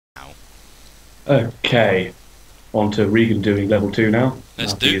Ow. Okay, on to Regan doing level 2 now.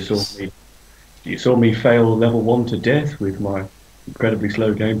 Let's After do you saw this. me, you saw me fail level 1 to death with my incredibly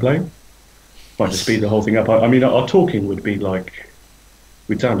slow gameplay. Trying to speed the whole thing up. I mean, our talking would be like,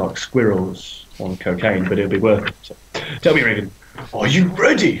 we'd sound like squirrels on cocaine, but it'd be worth it. So, tell me, Regan, are you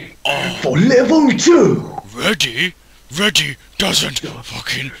ready Oh, for level 2? ready? Ready doesn't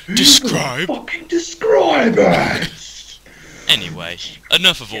fucking describe. Fucking describe it! Anyway,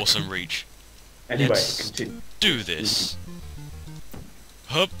 enough of awesome reach. Anyway, Let's continue. do this.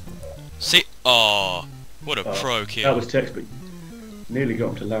 Hup. See? Oh, what a pro That kill. was text, but nearly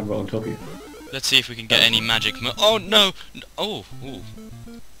got him to land right on top of you. Let's see if we can get any magic. Oh no! Oh, ooh.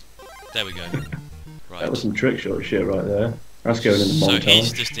 There we go. Right. That was some trick shot shit right there. That's going in the So montage.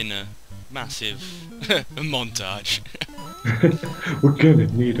 he's just in a massive montage. We're gonna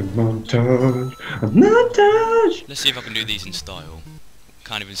need a montage. A montage! Let's see if I can do these in style.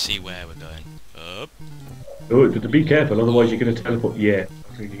 Can't even see where we're going. Up. Oh, be careful, otherwise you're gonna teleport. Yeah,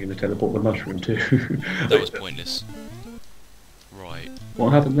 I think you're gonna teleport the mushroom too. That was pointless. Right.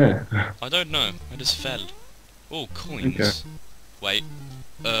 What happened there? I don't know. I just fell. Oh, coins. Okay. Wait.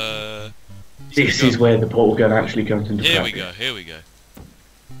 This is where the portal gun actually comes into play. Here we go. Here we go.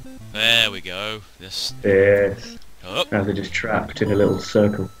 There we go. This. Yes. Up. Now they're just trapped in a little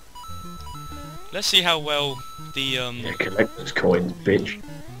circle. Let's see how well the Yeah, collect those coins, bitch.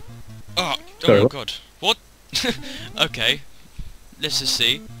 Oh, Sorry, oh my what? god. What? Okay. Let's just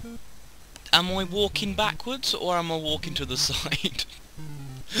see. Am I walking backwards or am I walking to the side?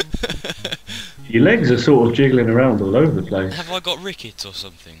 Your legs are sort of jiggling around all over the place. Have I got rickets or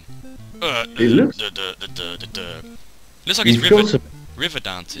something? It looks. Looks like You've it's got some. river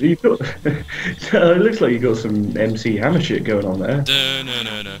dancing. You've got. It looks like you got some MC Hammer shit going on there.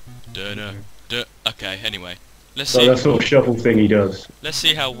 Okay, anyway. Let's So see. that sort of shuffle thing he does. Let's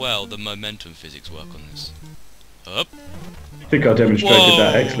see how well the momentum physics work on this. Up. I think I demonstrated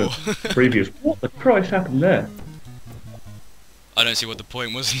that Whoa. excellent previous. What the Christ happened there? I don't see what the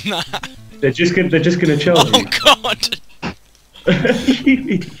point was in that. They're just gonna charge Oh you. god!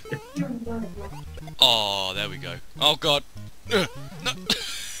 Oh, there we go. Oh god. No.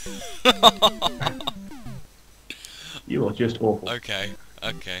 You are just awful. Okay,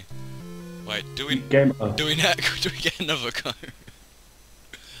 okay. Wait, do we Game. do we get another go?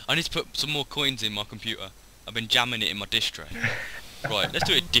 I need to put some more coins in my computer. I've been jamming it in my disk tray. Right, let's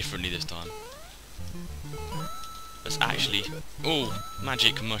do it differently this time. Let's actually. Oh,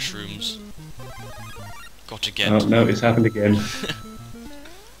 magic mushrooms. Got to get. Oh no, it's happened again.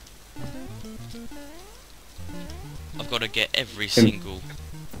 I've got to get every single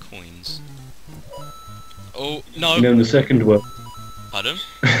coins. Oh no! You know, in the second world. Pardon?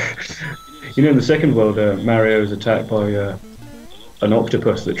 You know, in the second world, Mario is attacked by an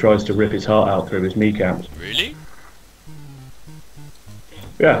octopus that tries to rip his heart out through his kneecaps. Really?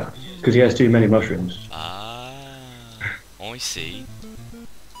 Yeah, because he has too many mushrooms. Ah, I see.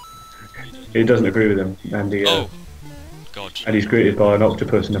 He doesn't agree with him, and he, Oh, God. and he's greeted by an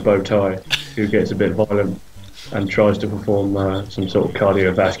octopus in a bow tie who gets a bit violent and tries to perform some sort of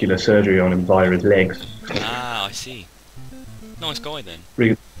cardiovascular surgery on him via his legs. Ah, I see. Nice guy then.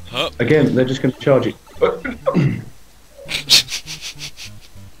 Regan, Hup. again, they're just going to charge you.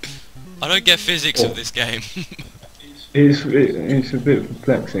 I don't get physics of this game. It's a bit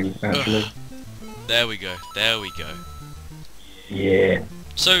perplexing, actually. There we go. There we go. Yeah.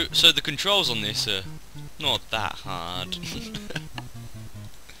 So the controls on this are not that hard.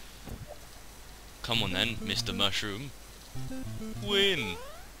 Come on then, Mr. Mushroom. Win.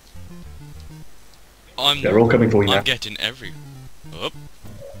 They're all coming for you now. I'm getting every. Up.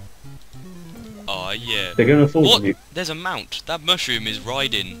 Oh yeah. They're going to fall What? on you. There's a mount. That mushroom is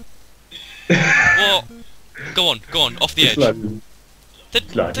riding. What? Go on, off the It's edge.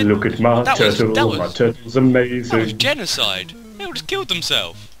 like, look at my that was- turtle, that was- my turtle's That was amazing. genocide. They all just killed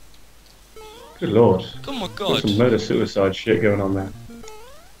themselves. Good lord. Oh my Got god. some murder-suicide shit going on there.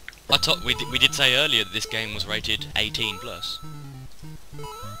 We did say earlier that this game was rated 18 plus.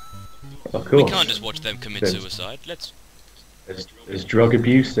 Of We course. can't just watch them commit There's- suicide. Let's. There's drug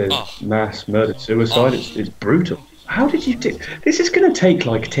abuse, there's Oh. mass murder suicide, Oh. it's brutal. How did you do... This is going to take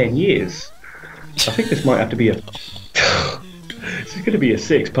like 10 years. I think this might have to be a... This is going to be a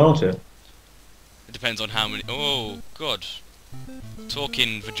 6-parter. It depends on how many. Oh god.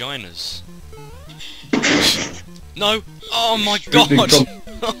 Talking vaginas. No. Oh my god. From-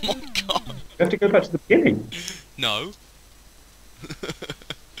 Oh my god. You have to go back to the beginning. No.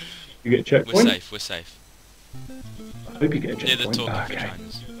 You get a We're checkpoint. safe. We're safe. I hope you get a Near the checkpoint. talking Okay.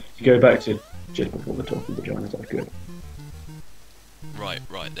 vaginas. You go back to just before the talking vaginas. That's good. Right,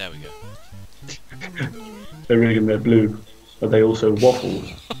 there we go. They're Regan, they're blue. Are they also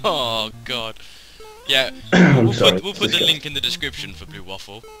waffles? Oh god. Yeah, I'm we'll sorry. put the disgusting. link in the description for Blue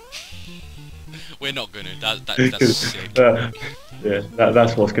Waffle. We're not gonna. That's sick. Yeah,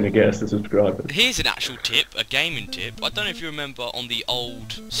 that's what's going to get us the subscribers. Here's an actual tip, a gaming tip. I don't know if you remember on the old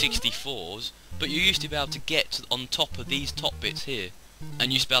 64s, but you used to be able to get on top of these top bits here,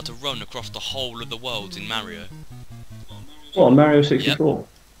 and you used to be able to run across the whole of the worlds in Mario. What, on Mario 64? Yep.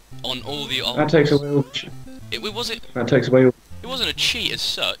 On all the old. That takes away all. It wasn't. That takes away all. It wasn't a cheat as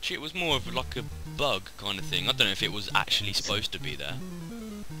such. It was more of like a bug kind of thing. I don't know if it was actually supposed to be there.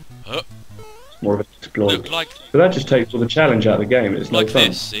 Huh? More of an exploit. Look like. But that just takes all the challenge out of the game. It's Like no fun.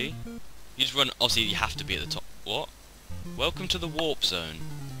 this, see? You just run. Obviously, you have to be at the top. What? Welcome to the warp zone.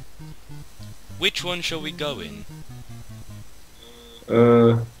 Which one shall we go in?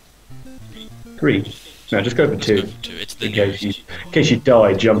 3. No, just go for Let's 2. go for 2. It's the In case you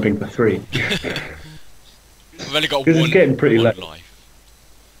die jumping for 3. We've only got 'Cause it's getting pretty one late. life.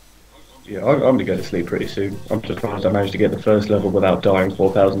 Yeah, I'm going to go to sleep pretty soon. I'm surprised I managed to get the first level without dying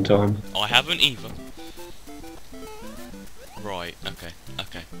 4,000 times. I haven't either. Right. Okay.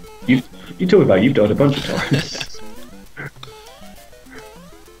 You talk about you've died a bunch of times.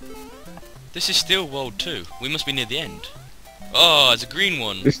 This is still World 2. We must be near the end. Oh, it's a green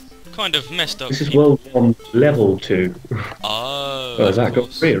one. This- Kind of messed up. This is World 1 Level 2. Oh. Oh, has that of got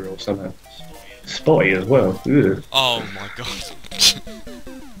course. rear or something? Spotty as well. Ugh. Oh my god.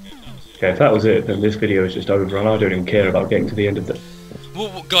 Okay, if that was it, then this video is just over and I don't even care about getting to the end of it.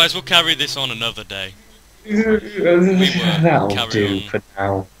 Well, guys, we'll carry this on another day. That'll carry do on. for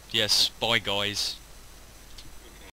now. Yes, bye guys.